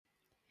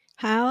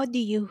How do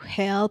you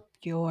help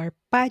your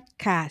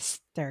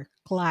podcaster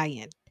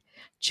client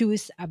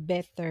choose a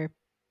better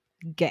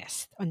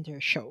guest on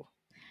their show?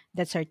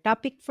 That's our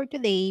topic for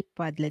today,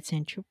 Podlets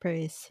and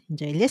Troopers.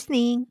 Enjoy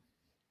listening.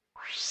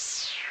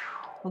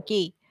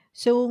 Okay,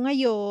 so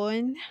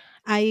ngayon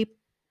ay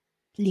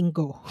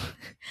linggo.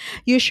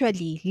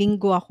 Usually,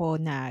 linggo ako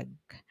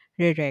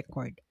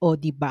nag-record. O,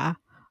 di ba?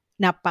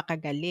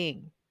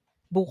 Napakagaling.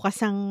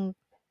 Bukas ang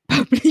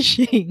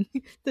publishing.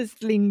 Tapos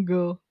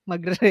linggo,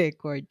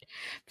 magre-record.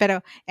 Pero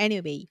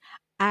anyway,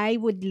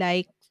 I would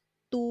like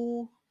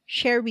to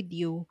share with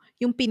you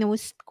yung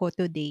pinost ko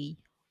today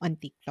on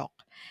TikTok.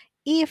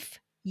 If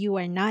you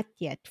are not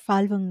yet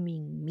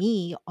following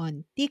me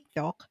on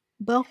TikTok,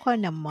 baka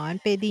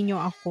naman pwede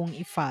nyo akong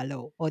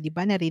i-follow. O, di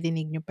ba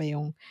naririnig nyo pa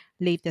yung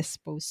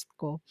latest post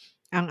ko.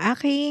 Ang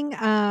aking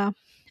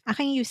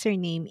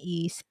username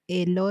is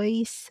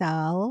Eloy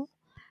Sal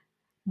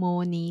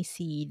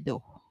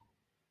Monisido.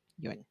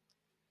 Yun.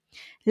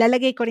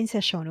 Lalagay ko rin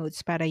sa show notes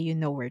para you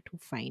know where to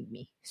find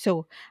me.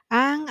 So,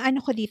 ang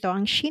ano ko dito,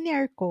 ang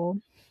shinare ko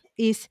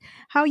is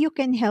how you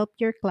can help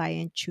your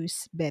client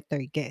choose better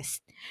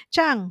guest.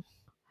 Chang,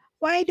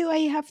 why do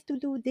I have to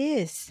do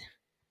this?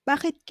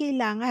 Bakit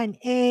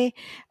kailangan?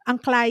 Ang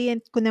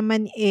client ko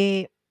naman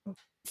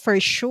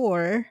for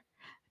sure,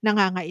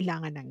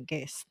 nangangailangan ng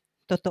guest.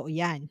 Totoo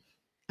yan.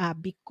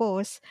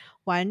 Because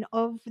one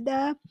of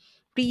the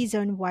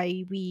reason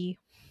why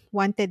we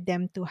wanted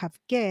them to have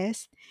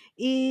guests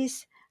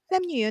is,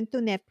 alam niyo yun,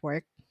 to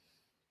network.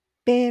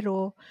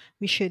 Pero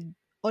we should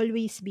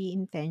always be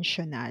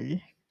intentional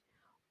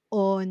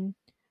on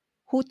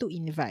who to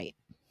invite.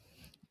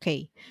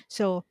 Okay.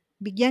 So,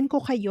 bigyan ko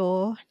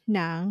kayo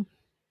ng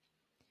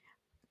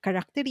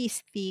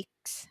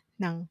characteristics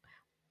ng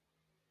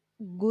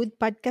good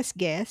podcast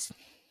guest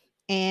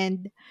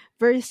and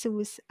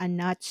versus a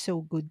not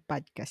so good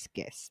podcast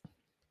guest.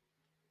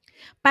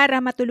 Para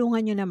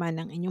matulungan nyo naman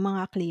ang inyong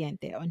mga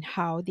kliyente on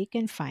how they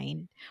can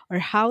find or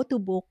how to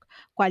book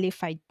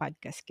qualified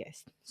podcast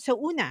guest. So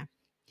una,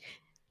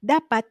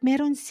 dapat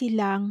meron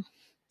silang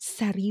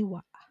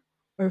sariwa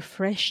or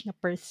fresh na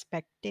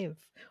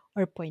perspective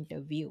or point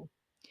of view.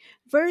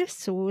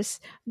 Versus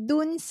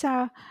dun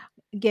sa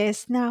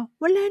guest na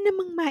wala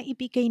namang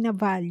maibigay na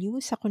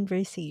value sa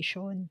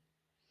conversation.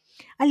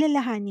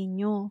 Alalahanin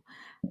nyo,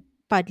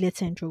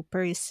 Padlets and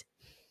Troopers,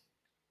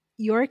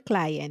 your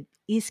client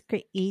is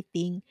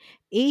creating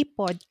a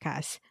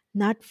podcast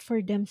not for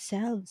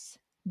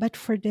themselves, but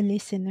for the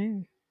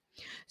listener.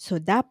 So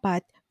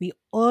dapat we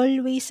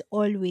always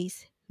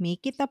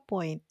make it a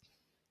point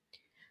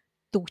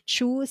to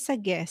choose a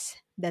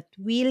guest that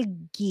will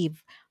give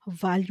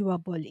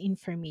valuable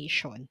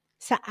information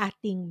sa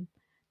ating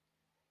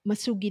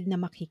masugid na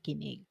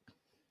makikinig.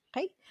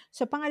 Okay?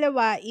 So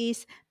pangalawa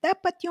is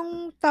dapat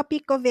yung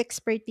topic of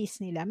expertise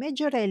nila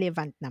medyo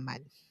relevant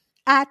naman.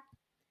 At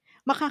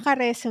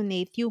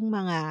makaka-resonate yung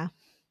mga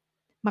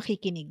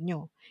makikinig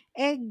nyo.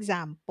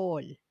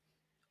 Example,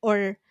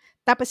 or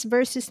tapos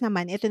versus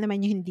naman, ito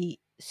naman yung hindi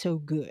so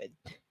good.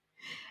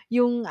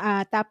 Yung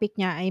topic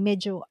niya ay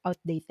medyo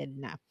outdated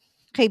na.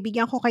 Okay,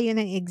 bigyan ko kayo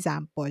ng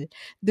example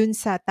dun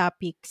sa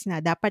topics na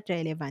dapat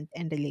relevant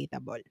and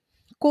relatable.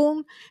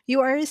 Kung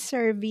you are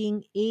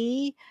serving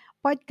a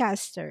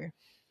podcaster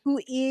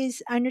who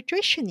is a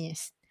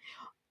nutritionist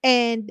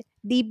and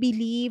they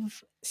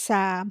believe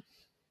sa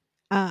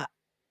ah,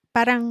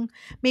 parang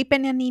may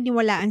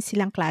pananiniwalaan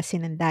silang klase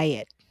ng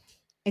diet.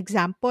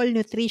 Example,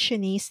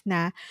 nutritionist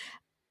na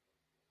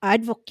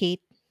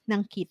advocate ng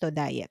keto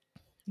diet.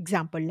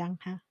 Example lang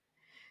ha.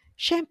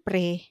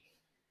 Siyempre,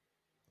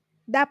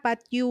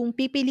 dapat yung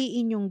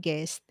pipiliin yung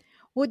guest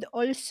would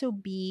also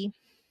be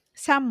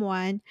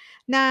someone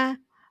na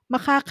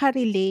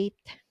makaka-relate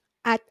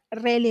at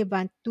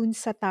relevant dun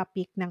sa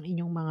topic ng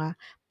inyong mga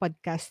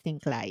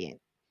podcasting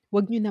client.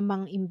 Huwag nyo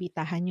namang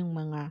imbitahan yung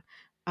mga,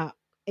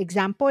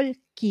 example,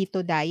 keto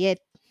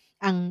diet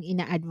ang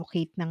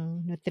ina-advocate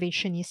ng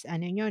nutritionist,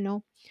 ano nyo,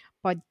 no?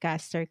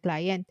 Podcaster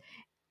client.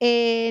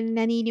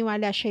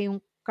 Naniniwala siya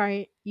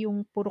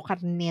yung puro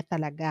karne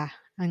talaga.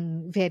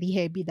 Ang very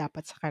heavy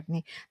dapat sa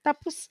karne.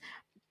 Tapos,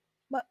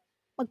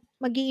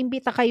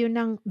 mag-iimbita kayo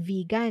ng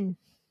vegan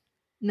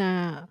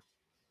na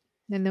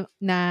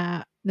na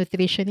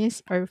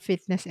nutritionist or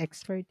fitness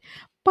expert.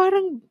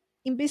 Parang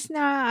imbes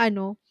na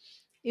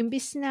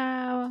imbes na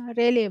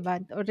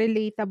relevant or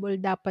relatable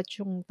dapat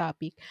yung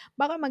topic,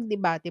 baka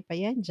magdebate pa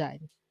yan diyan.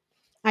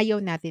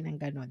 Ayaw natin ng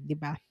gano'n, 'di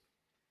ba?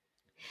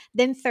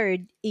 Then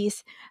third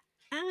is,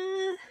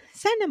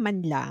 sana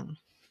man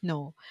lang,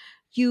 no,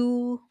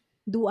 you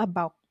do a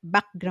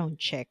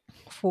background check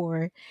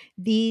for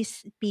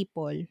these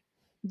people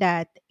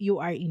that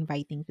you are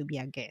inviting to be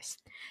a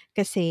guest.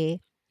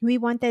 Kasi we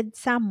wanted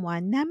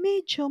someone na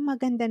medyo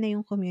maganda na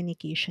yung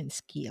communication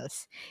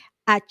skills.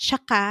 At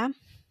saka,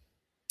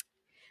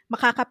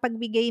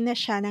 makakapagbigay na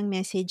siya ng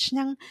message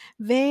ng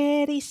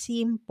very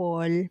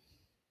simple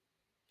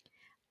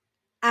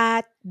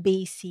at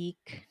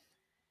basic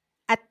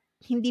at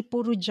hindi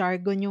puro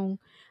jargon yung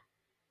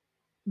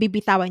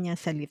bibitawan niyang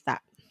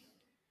salita.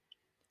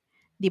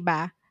 'di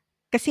ba?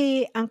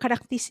 Kasi ang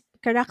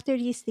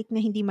characteristic na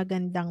hindi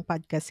magandang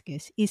podcast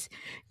guest is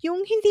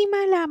yung hindi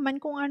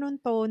malaman kung anong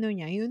tono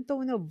niya, yung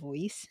tone of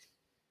voice.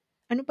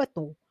 Ano ba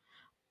 'to?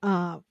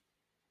 Ah,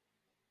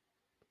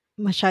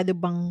 masyado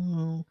bang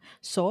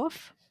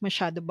soft?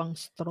 Masyado bang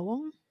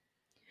strong?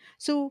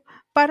 So,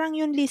 parang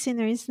yung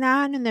listeners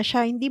na ano na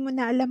siya, hindi mo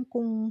na alam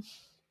kung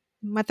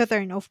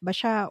mata-turn off ba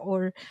siya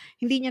or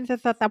hindi niya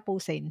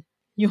tatapusin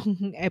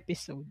yung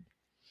episode.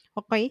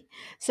 Okay.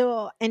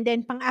 So, and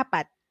then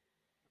pang-apat,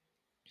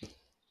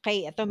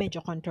 okay, ito medyo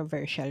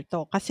controversial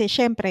 'to. Kasi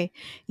siyempre,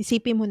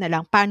 isipin mo na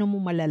lang paano mo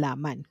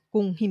malalaman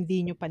kung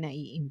hindi niyo pa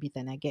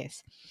naiimbita na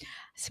guest.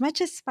 As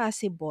much as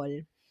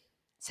possible,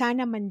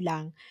 sana man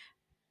lang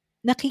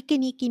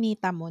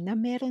nakikini-kinita mo na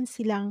meron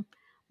silang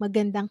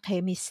magandang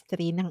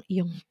chemistry ng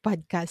iyong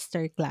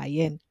podcaster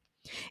client.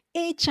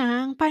 Eh,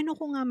 Chang, paano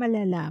ko nga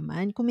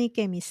malalaman kung may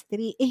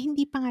chemistry? Eh,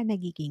 hindi pa nga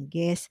nagiging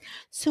guest.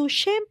 So,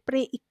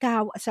 syempre,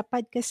 ikaw as a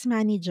podcast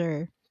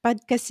manager,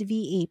 podcast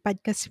VA,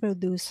 podcast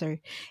producer,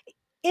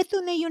 ito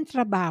na yung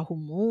trabaho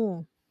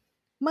mo.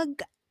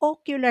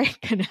 Mag-ocular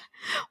ka na.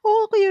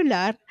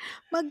 Ocular,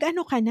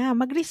 mag-ano ka na,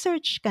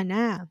 mag-research ka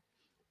na.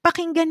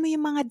 Pakinggan mo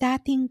yung mga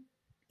dating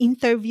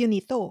interview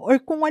nito.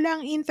 Or kung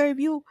walang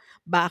interview,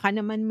 baka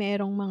naman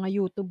merong mga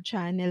YouTube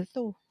channel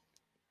to.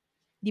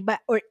 'Di ba,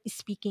 or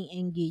speaking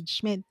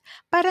engagement.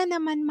 Para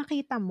naman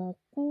makita mo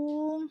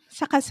kung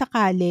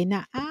sakasakali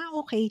na,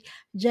 okay,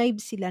 jibe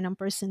sila ng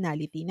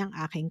personality ng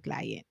aking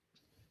client,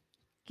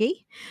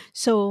 okay.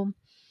 So,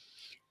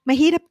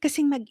 mahirap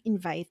kasing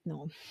mag-invite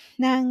 'no,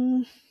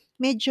 ng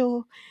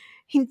medyo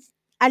hin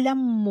alam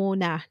mo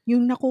na,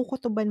 yung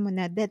nakukutuban mo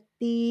na that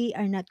they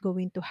are not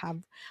going to have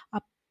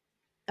a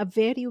a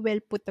very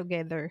well put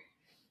together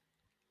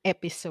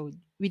episode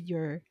with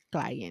your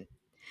client.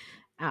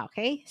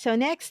 Okay, so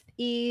next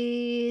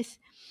is,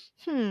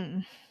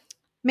 hmm,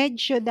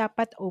 medyo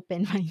dapat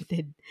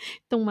open-minded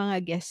 'tong mga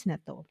guests na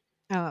 'to.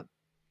 Ah,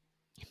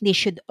 they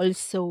should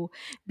also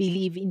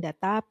believe in the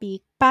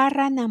topic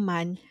para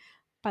naman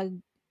 'pag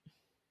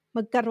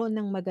magkaroon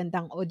ng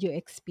magandang audio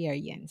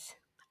experience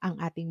ang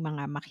ating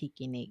mga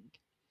makikinig.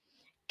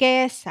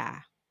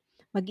 Kesa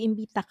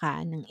mag-imbita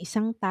ka ng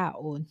isang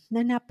tao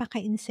na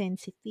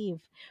napaka-insensitive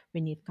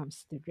when it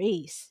comes to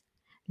race,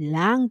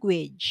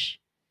 language,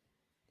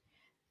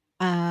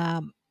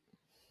 um,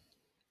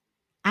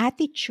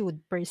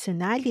 attitude,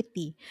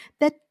 personality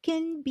that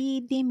can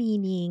be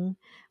demeaning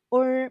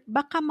or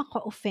baka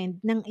maka-offend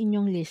ng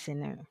inyong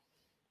listener.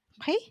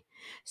 Okay?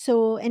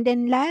 So, and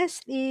then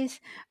last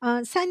is,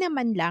 sana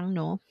man lang,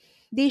 no,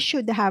 they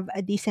should have a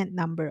decent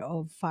number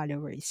of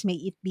followers. May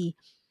it be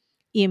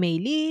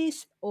email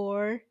list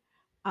or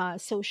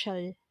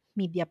social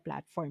media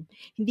platform.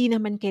 Hindi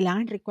naman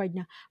kailangan required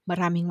na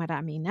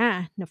maraming-marami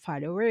na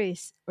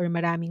followers or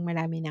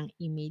maraming-marami ng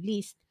email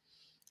list.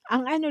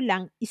 Ang ano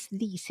lang is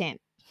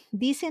decent.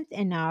 Decent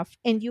enough,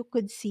 and you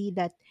could see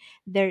that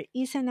there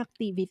is an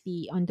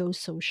activity on those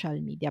social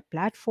media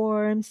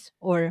platforms,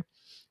 or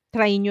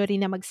try nyo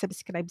rin na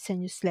mag-subscribe sa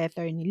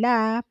newsletter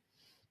nila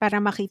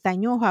para makita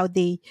nyo how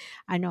they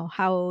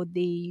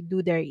do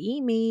their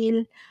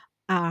email,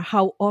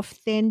 how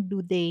often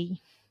do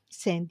they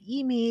send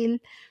email.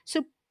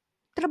 So,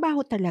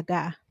 trabaho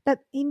talaga.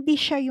 Hindi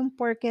siya yung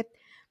porket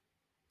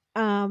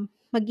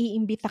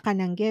mag-iimbita ka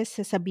ng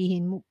guest,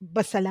 sasabihin mo,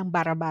 basta lang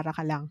bara-bara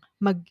ka lang,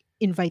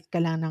 mag-invite ka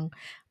lang ng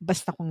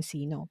basta kung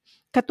sino.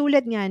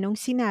 Katulad nga nung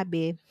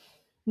sinabi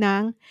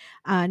ng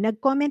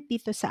nag-comment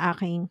dito sa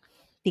aking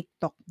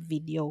TikTok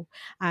video.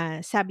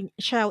 Sabi,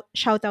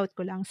 shout out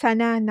ko lang,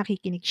 sana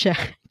nakikinig siya.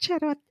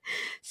 Charot.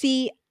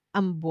 Si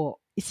Ambo,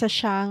 isa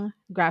siyang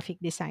graphic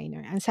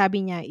designer. Ang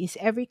sabi niya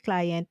is every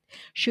client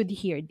should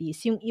hear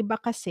this. Yung iba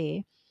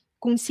kasi,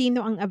 kung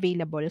sino ang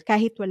available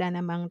kahit wala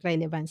namang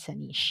relevance sa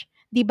niche.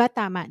 'Di ba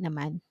tama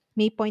naman?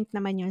 May point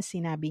naman yung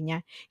sinabi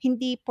niya.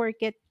 Hindi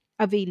porket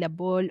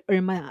available or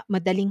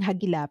madaling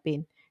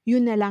hagilapin,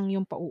 yun na lang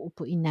yung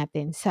pauupuin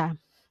natin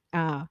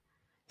ah,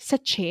 sa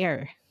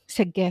chair,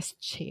 sa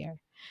guest chair.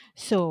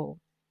 So,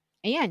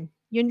 ayan,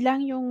 yun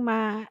lang yung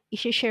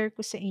share ko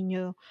sa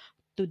inyo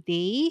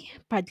today,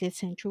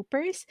 Padlets and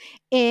Troopers.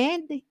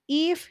 And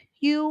if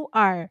you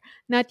are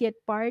not yet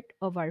part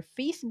of our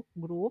Facebook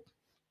group,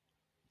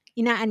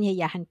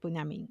 inaanyayahan po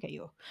namin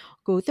kayo.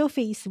 Go to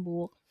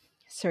Facebook,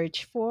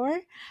 search for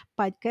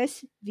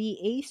Podcast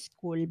VA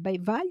School by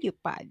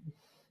ValuePod.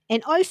 And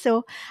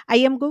also,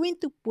 I am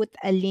going to put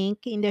a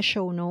link in the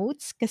show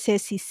notes kasi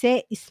si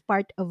Se is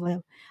part of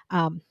a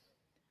um,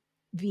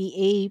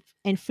 VA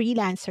and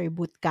freelancer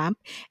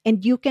bootcamp, and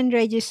you can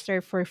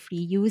register for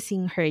free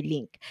using her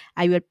link.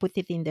 I will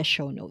put it in the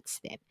show notes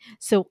then.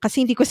 So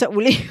kasi hindi ko sa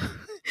uli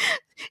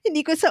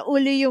hindi ko sa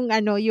uli yung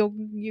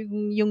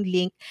yung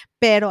link,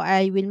 pero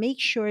I will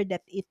make sure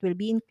that it will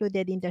be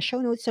included in the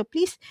show notes. So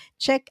please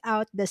check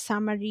out the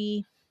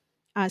summary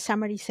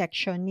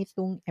section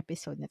nitong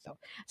episode na to.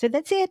 So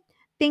that's it.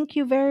 Thank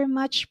you very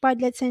much,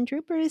 Podlets and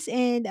Troopers,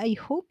 and I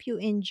hope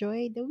you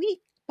enjoy the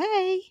week.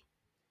 Bye!